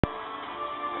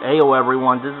Heyo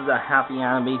everyone, this is a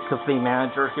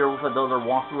HappyAnimaidCafeManager here with another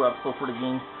walkthrough episode for the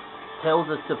game Tales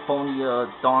of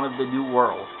Symphonia, Dawn of the New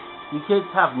World. You kids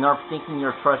have nerve thinking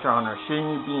you're a treasure hunter.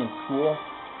 Shouldn't you be in school?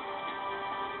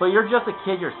 But you're just a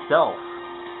kid yourself.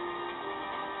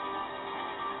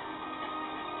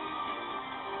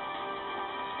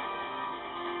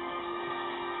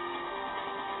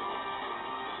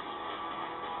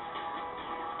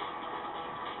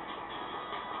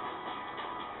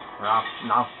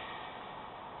 No.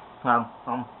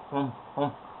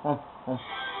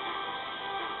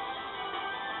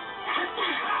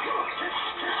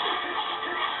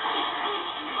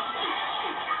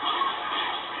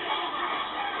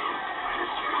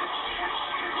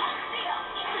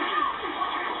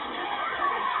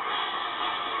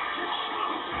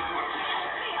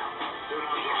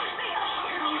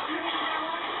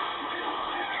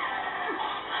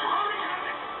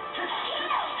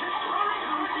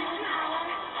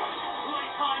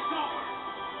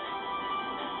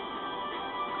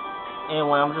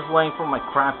 Anyway, I'm just waiting for my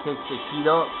crab cake to heat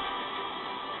up.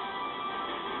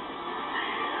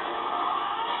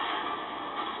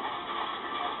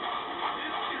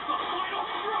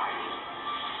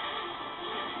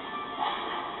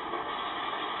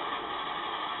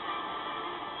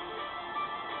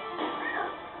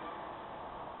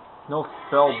 No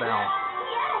spellbound. Yes,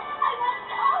 I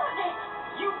watched all of it.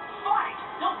 You fight,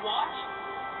 don't watch.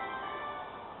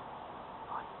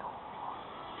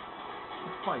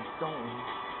 If I don't.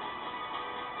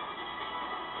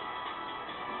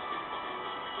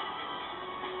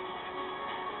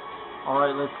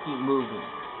 Alright, let's keep moving.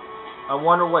 I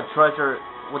wonder what the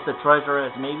treasure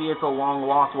is. Maybe it's a long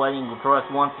lost wedding dress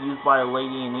once used by a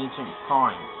lady in ancient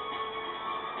times.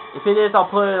 If it is, I'll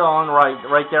put it on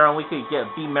right there and we could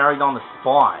be married on the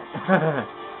spot.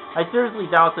 I seriously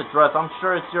doubt it's a dress. I'm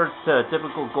sure it's your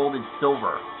typical gold and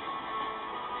silver.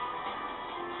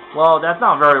 Well, that's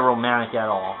not very romantic at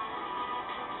all.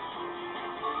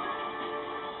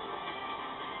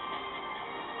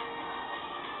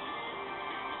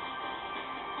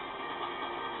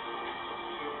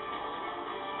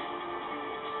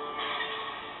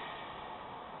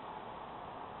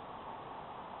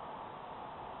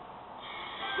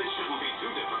 This shouldn't be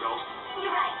too difficult.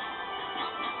 You're right.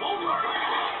 Won't work.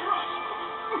 Rush.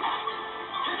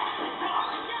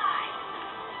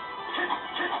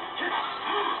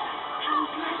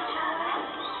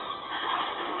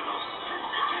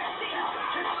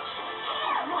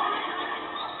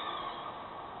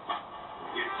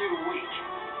 You're too weak.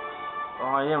 Oh,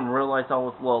 I didn't realize I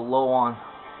was a little low on.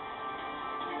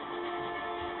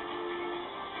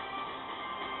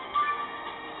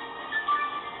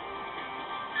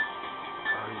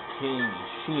 Are you kidding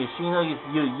me? Sheena,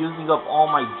 you're using up all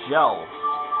my gel.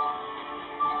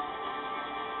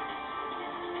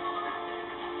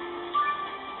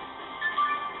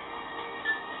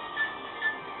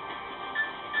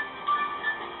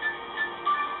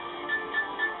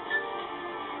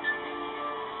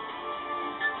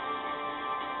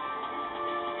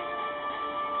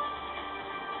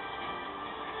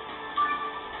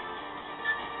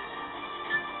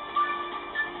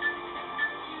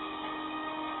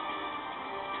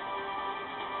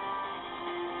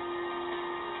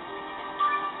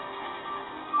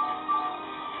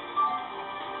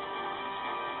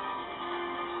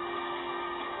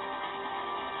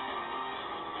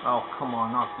 Oh, come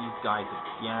on, not these guys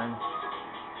again.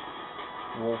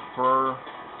 Wolfer.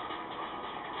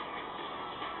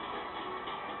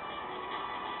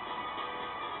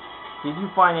 Did you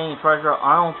find any treasure?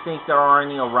 I don't think there are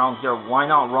any around here. Why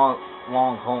not run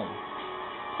along home?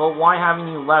 But why haven't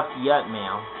you left yet,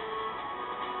 ma'am?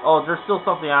 Oh, there's still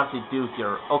something I have to do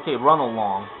here. Okay, run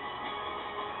along.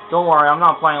 Don't worry, I'm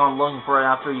not planning on looking for it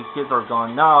after you kids are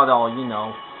gone. Not at all, you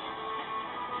know.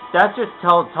 That just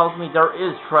tells me there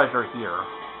is treasure here.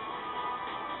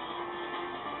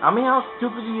 I mean, how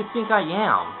stupid do you think I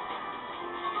am?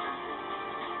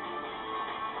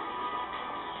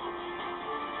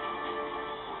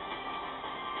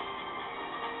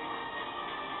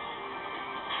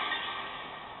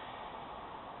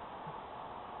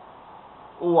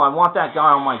 Oh, I want that guy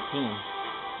on my team.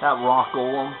 That rock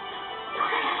golem.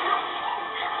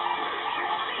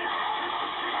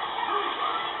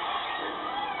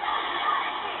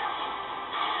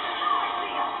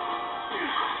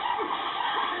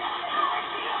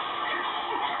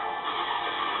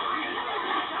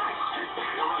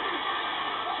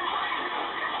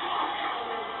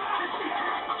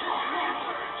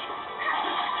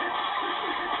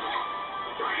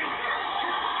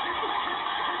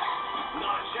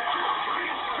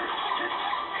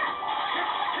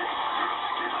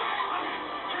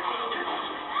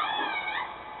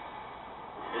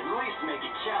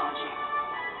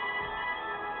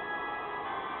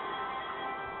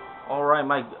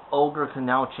 Alright, my ogre can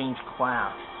now change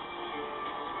class.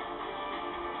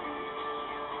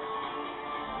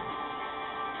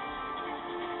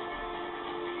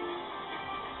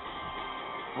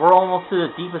 We're almost to the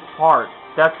deepest part.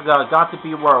 That's got to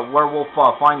be where we'll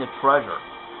find the treasure.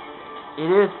 It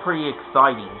is pretty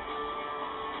exciting.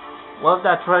 What if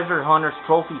that treasure hunter's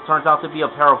trophy turns out to be a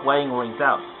pair of wedding rings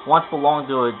that once belonged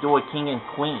to a king and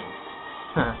queen?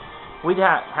 We'd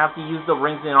have to use the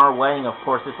rings in our wedding, of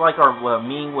course. It's like our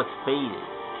meeting was fated.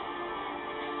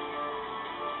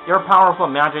 Your power of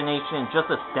imagination just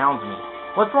astounds me.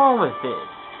 What's wrong with it?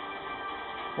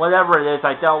 Whatever it is,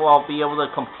 I doubt I'll be able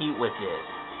to compete with it.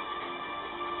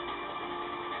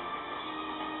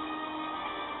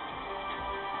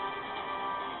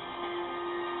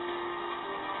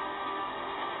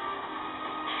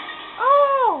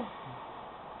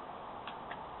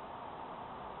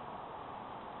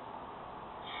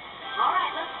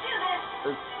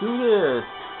 Let's do this!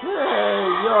 Yay!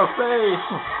 Your face!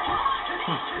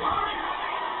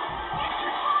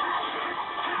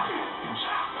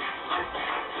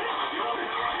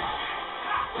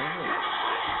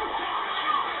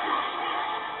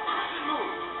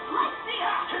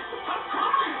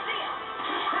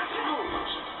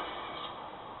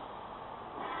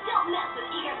 Don't mess with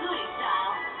Eager Booty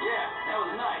style. Yeah, that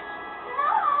was nice.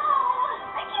 No!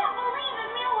 I can't believe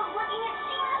Emil was looking at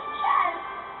Sheena's chest.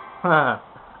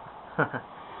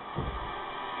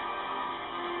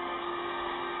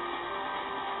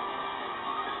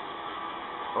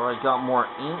 Alright, got more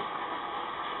ink.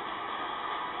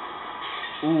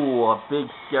 Ooh, a big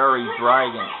scary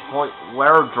dragon.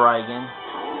 Where dragon?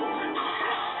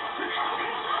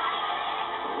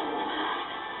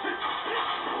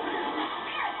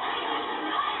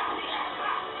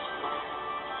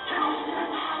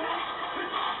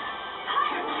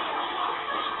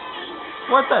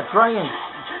 What, that dragon's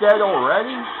dead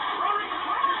already?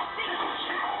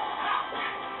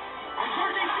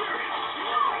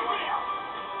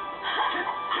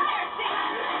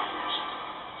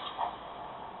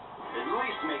 At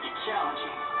least make it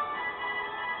challenging.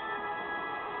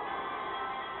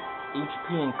 HP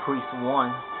increase 1.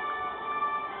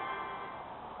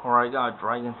 Alright, got a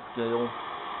dragon scale.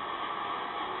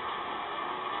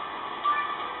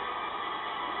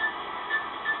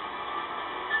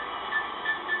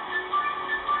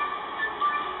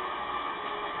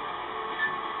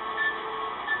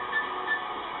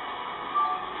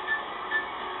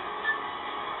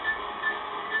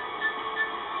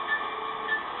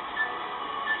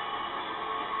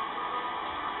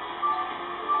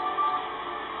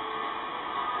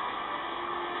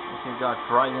 We got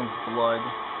dragon's blood.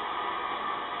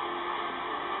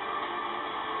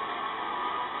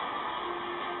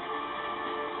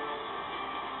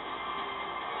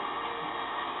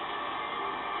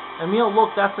 Emil, look,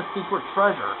 that's the secret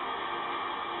treasure.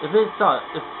 If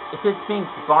it's being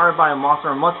guarded by a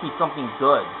monster, it must be something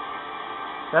good.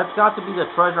 That's got to be the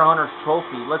treasure hunter's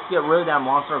trophy. Let's get rid of that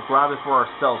monster and grab it for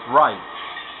ourselves, right?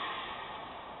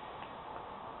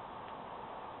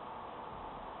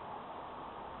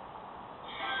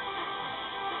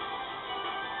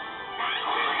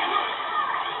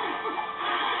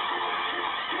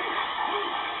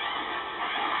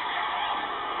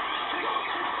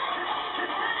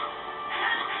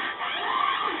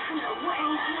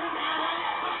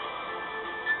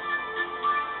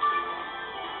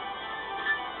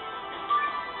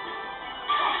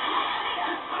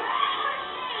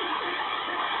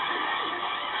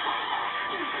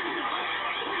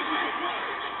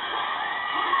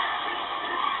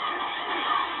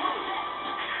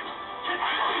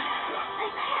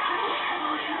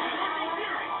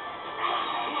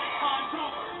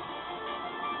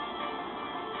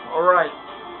 Alright,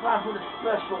 time for the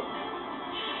special.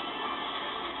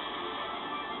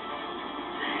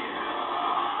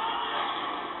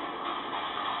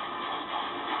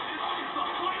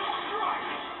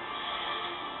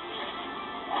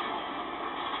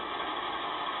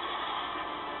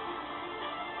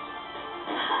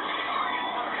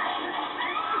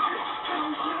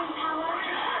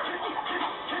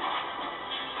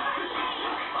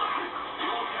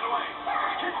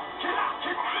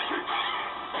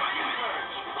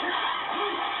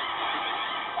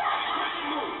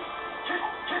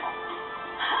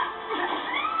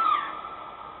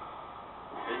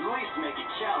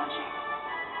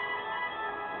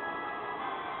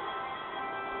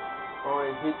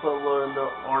 Alright, people learn the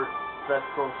art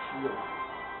spectral shield.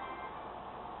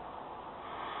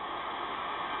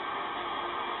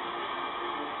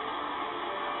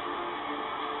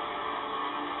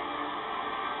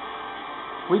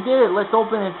 We did it! Let's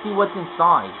open and see what's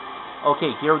inside.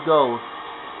 Okay, here goes.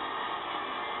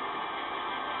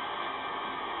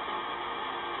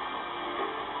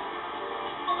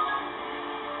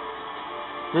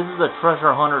 This is the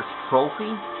treasure hunter's trophy?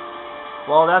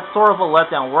 Well, that's sort of a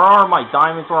letdown. Where are my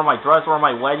diamonds or my dress or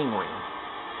my wedding ring?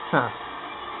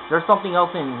 There's something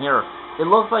else in here. It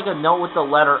looks like a note with the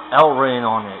letter L written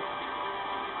on it.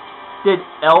 Did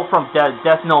L from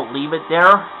Death Note leave it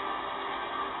there?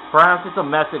 Perhaps it's a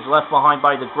message left behind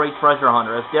by the great treasure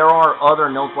hunter. If there are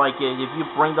other notes like it, if you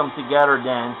bring them together,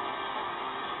 then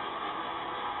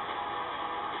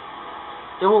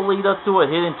it will lead us to a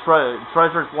hidden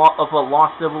treasure of a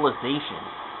lost civilization.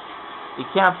 I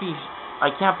can't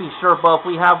be sure, but if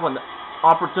we have an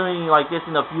opportunity like this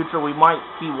in the future, we might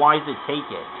be wise to take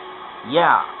it.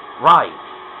 Yeah, right.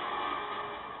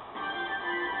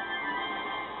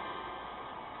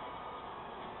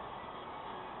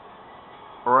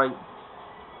 Alright.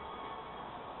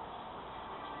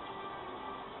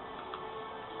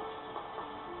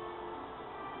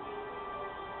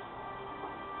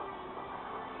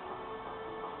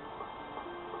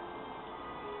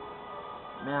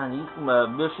 Man, these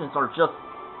missions are just,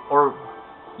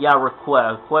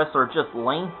 requests are just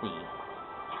lengthy.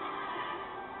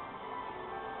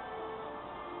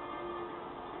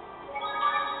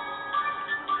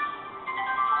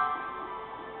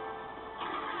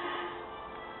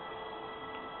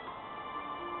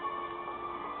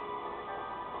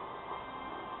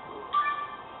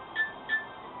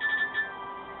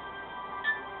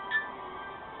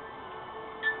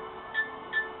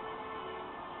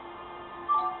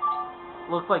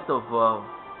 Looks like the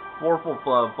Forful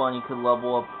Bunny could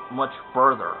level up much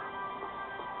further.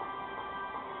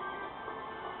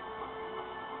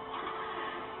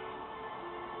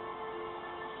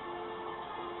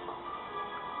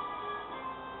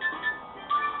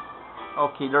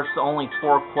 Okay, there's only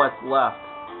 4 quests left.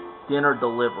 Dinner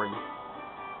delivery.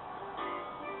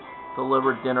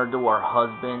 Deliver dinner to our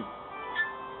husband.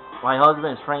 My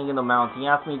husband is training in the mountains. He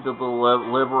asked me to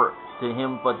deliver to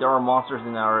him, but there are monsters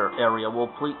in our area. Will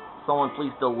someone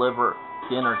please deliver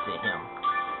dinner to him?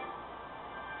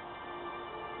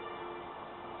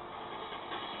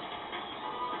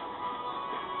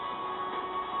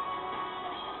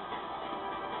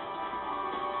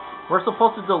 We're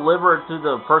supposed to deliver it to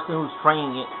the person who's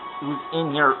training it,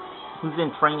 who's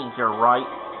in training here, right?